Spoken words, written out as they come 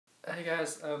Hey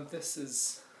guys, this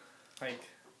is like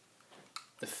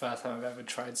the first time I've ever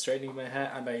tried straightening my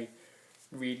hair, and I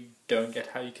really don't get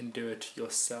how you can do it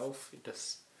yourself. It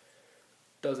just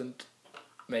doesn't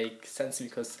make sense to me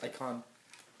because I can't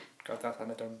grab that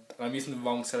and I'm using the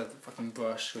wrong side of the fucking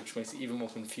brush, which makes it even more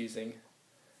confusing.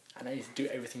 And I need to do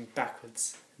everything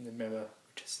backwards in the mirror,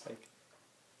 which is like,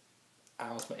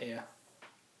 ow, my ear.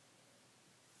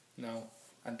 No.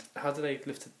 And how did I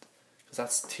lift it? Because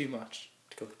that's too much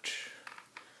to go.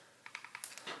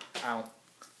 Ow.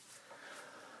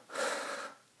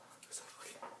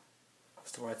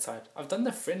 That's the right side. I've done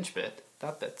the fringe bit.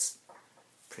 That bit's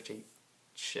pretty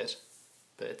shit.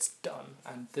 But it's done.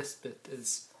 And this bit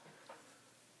is...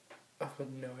 I've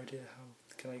got no idea how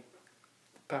can I...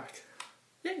 Back.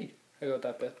 Yay! I got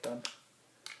that bit done.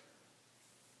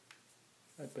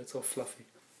 That bit's all fluffy.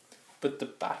 But the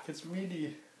back is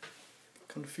really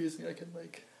confusing. I can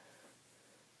like...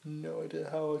 No idea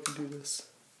how I can do this.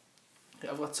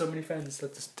 I've got so many friends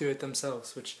that just do it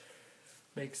themselves, which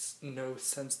makes no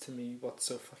sense to me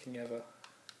whatsoever.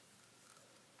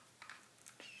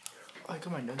 Oh, I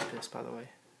got my nose pierced, by the way.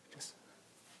 Just,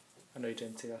 I know you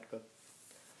didn't see that, but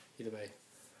either way.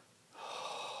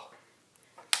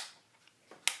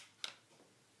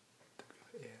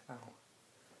 Yeah, ow.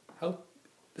 How?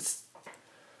 This.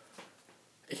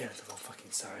 Again, it's the wrong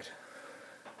fucking side.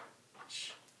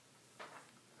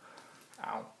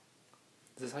 Ow.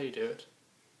 Is this how you do it?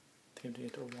 I think I'm doing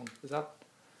it all wrong. Is that...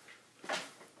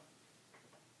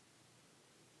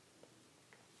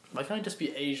 Why can't I just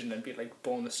be Asian and be like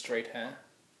born with straight hair?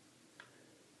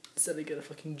 Instead I get a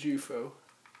fucking Jufro.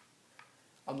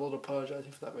 I'm not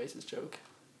apologising for that racist joke.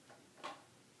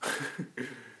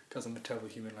 Because I'm a terrible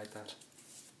human like that.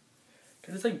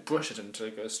 Can I just like brush it until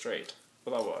it goes straight?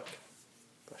 Will that work?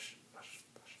 Brush.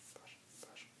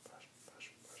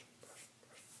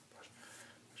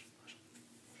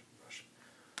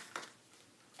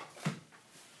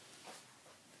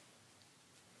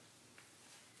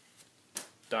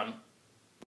 Done.